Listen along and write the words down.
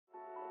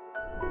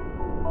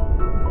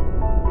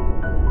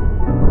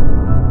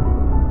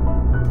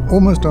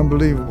almost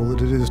unbelievable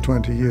that it is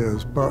 20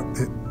 years, but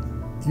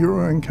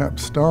Euro NCAP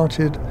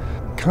started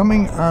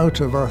coming out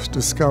of us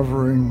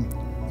discovering,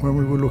 when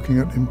we were looking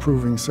at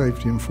improving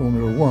safety in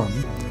Formula One,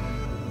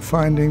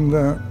 finding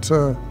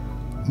that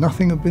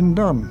nothing had been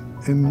done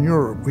in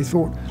Europe. We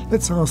thought,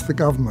 let's ask the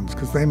governments,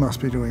 because they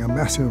must be doing a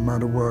massive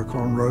amount of work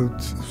on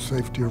roads,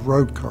 safety of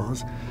road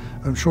cars,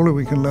 and surely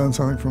we can learn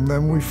something from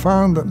them. We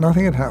found that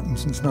nothing had happened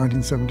since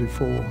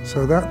 1974.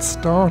 So that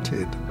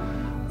started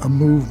a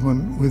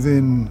movement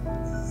within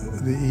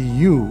the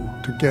EU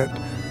to get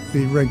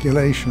the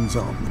regulations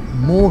up.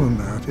 More than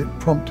that, it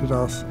prompted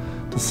us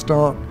to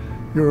start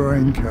Euro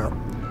NCAP.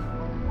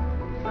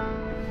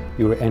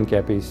 Euro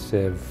NCAP is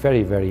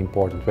very, very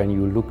important. When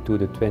you look to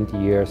the 20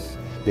 years,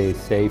 they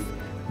saved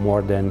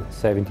more than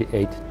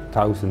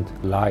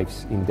 78,000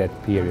 lives in that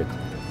period.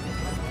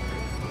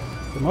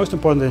 The most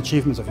important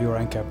achievements of Euro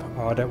NCAP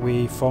are that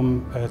we,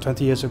 from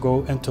 20 years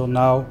ago until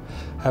now,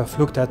 have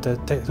looked at the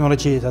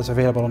technology that's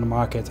available on the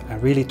market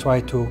and really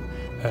tried to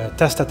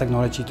test that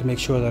technology to make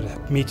sure that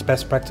it meets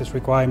best practice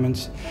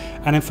requirements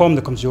and inform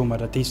the consumer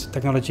that these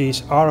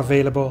technologies are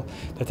available,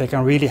 that they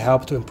can really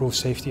help to improve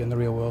safety in the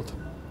real world.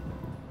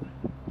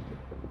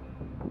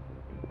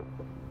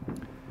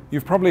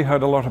 You've probably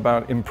heard a lot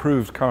about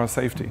improved car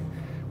safety.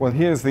 Well,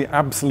 here's the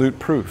absolute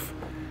proof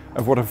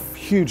of what a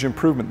huge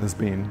improvement there's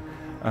been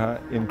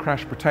in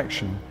crash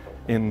protection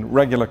in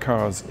regular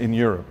cars in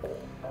Europe.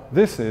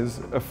 This is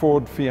a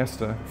Ford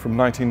Fiesta from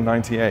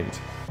 1998.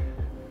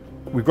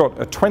 We've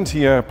got a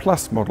 20-year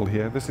plus model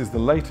here. This is the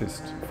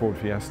latest Ford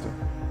Fiesta.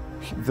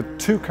 The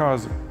two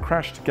cars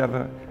crashed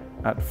together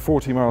at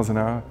 40 miles an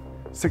hour,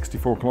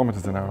 64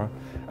 kilometers an hour,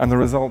 and the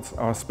results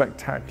are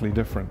spectacularly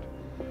different.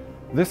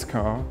 This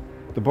car,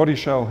 the body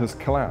shell has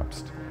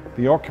collapsed.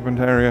 The occupant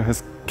area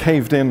has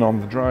caved in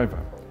on the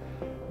driver.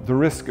 The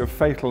risk of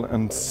fatal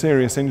and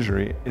serious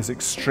injury is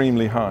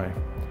extremely high.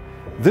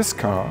 This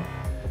car,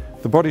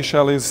 the body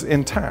shell is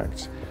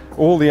intact.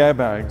 All the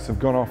airbags have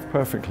gone off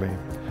perfectly.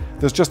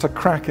 There's just a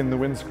crack in the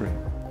windscreen.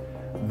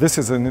 This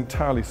is an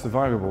entirely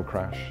survivable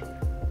crash.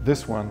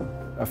 This one,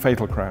 a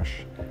fatal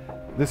crash.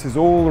 This is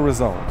all the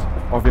result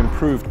of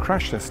improved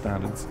crash test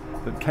standards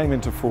that came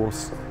into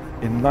force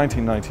in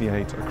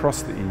 1998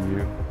 across the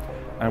EU.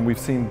 And we've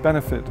seen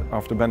benefit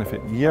after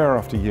benefit, year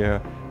after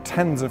year.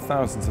 Tens of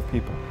thousands of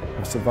people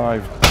have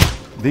survived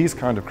these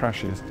kind of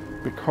crashes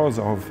because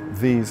of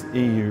these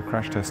EU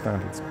crash test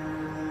standards.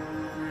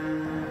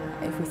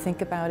 If we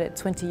think about it,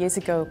 20 years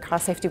ago, car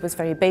safety was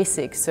very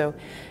basic. So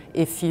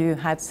if you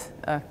had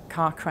a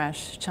car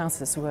crash,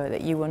 chances were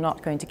that you were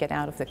not going to get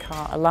out of the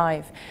car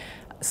alive.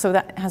 So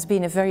that has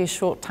been a very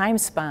short time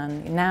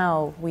span.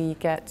 Now we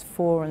get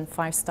 4- and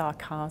 5-star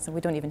cars and we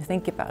don't even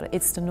think about it.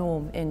 It's the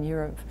norm in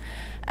Europe.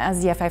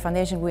 As the FI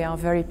Foundation, we are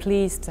very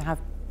pleased to have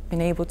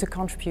been able to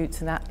contribute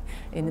to that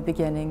in the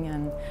beginning,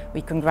 and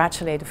we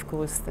congratulate, of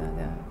course, the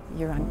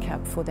Euro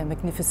NCAP for their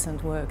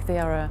magnificent work. They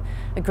are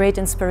a great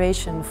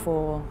inspiration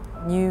for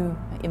new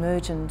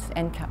emergent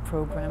NCAP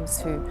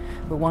programs who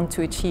want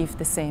to achieve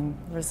the same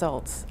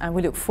results. And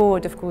we look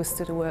forward, of course,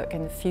 to the work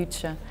in the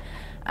future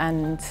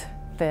and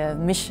their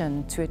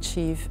mission to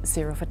achieve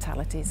 0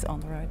 fatalities on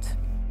the road.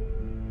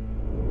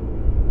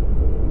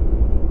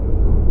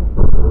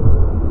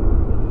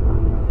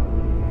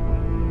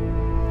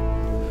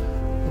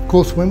 Of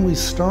course, when we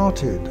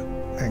started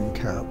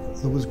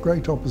NCAP, there was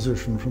great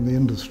opposition from the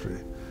industry.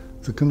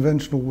 The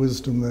conventional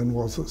wisdom then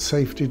was that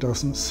safety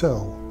doesn't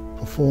sell.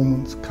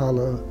 Performance,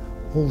 colour,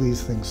 all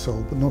these things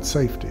sold, but not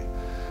safety.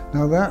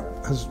 Now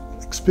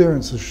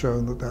experience has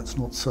shown that that's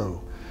not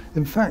so.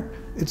 In fact,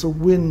 it's a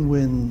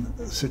win-win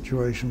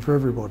situation for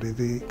everybody.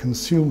 The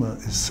consumer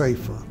is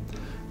safer,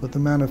 but the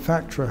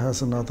manufacturer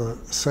has another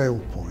sale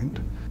point.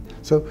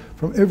 So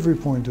from every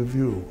point of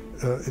view,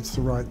 it's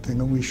the right thing,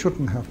 and we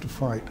shouldn't have to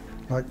fight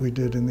like we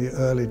did in the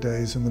early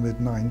days in the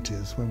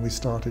mid-90s when we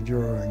started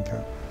Euro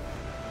NCAP.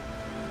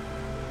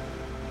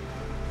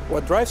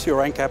 What drives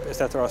Euro NCAP is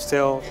that there are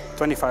still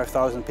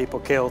 25,000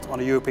 people killed on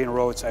the European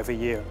roads every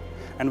year.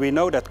 And we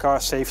know that car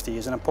safety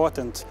is an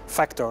important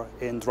factor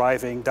in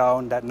driving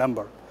down that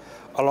number.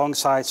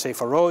 Alongside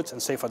safer roads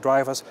and safer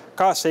drivers,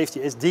 car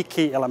safety is the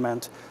key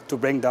element to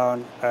bring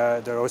down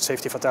the road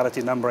safety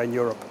fatality number in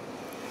Europe.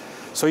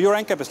 So Euro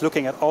NCAP is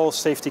looking at all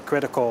safety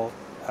critical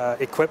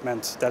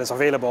equipment that is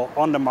available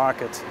on the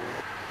market.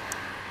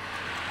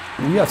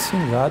 We have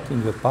seen that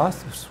in the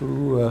past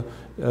through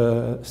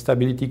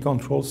stability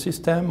control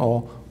system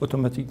or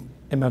automatic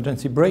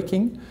emergency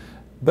braking,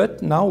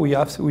 but now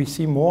we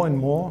see more and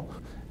more,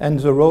 and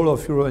the role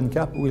of Euro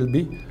NCAP will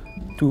be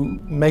to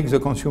make the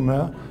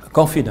consumer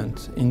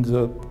confident in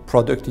the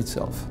product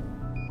itself.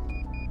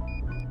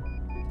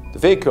 The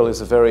vehicle is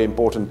a very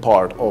important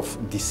part of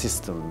the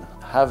system.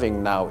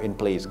 Having now in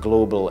place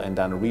global and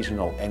then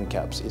regional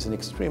NCAPs is an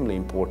extremely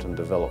important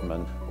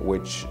development,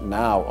 which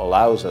now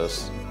allows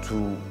us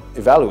to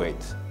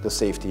evaluate the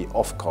safety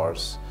of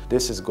cars.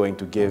 This is going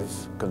to give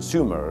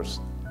consumers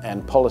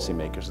and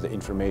policymakers the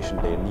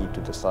information they need to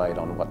decide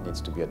on what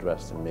needs to be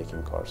addressed in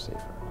making cars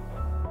safer.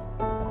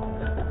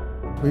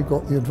 we've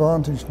got the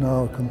advantage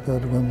now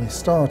compared to when we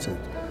started,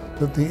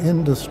 that the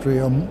industry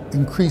are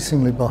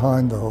increasingly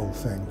behind the whole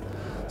thing.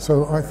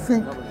 So I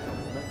think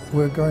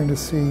we're going to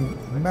see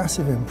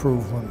massive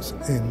improvements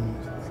in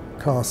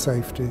car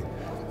safety,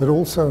 but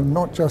also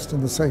not just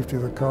in the safety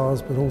of the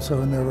cars, but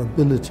also in their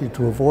ability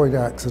to avoid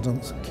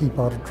accidents and keep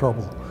out of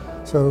trouble.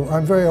 So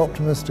I'm very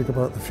optimistic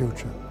about the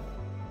future.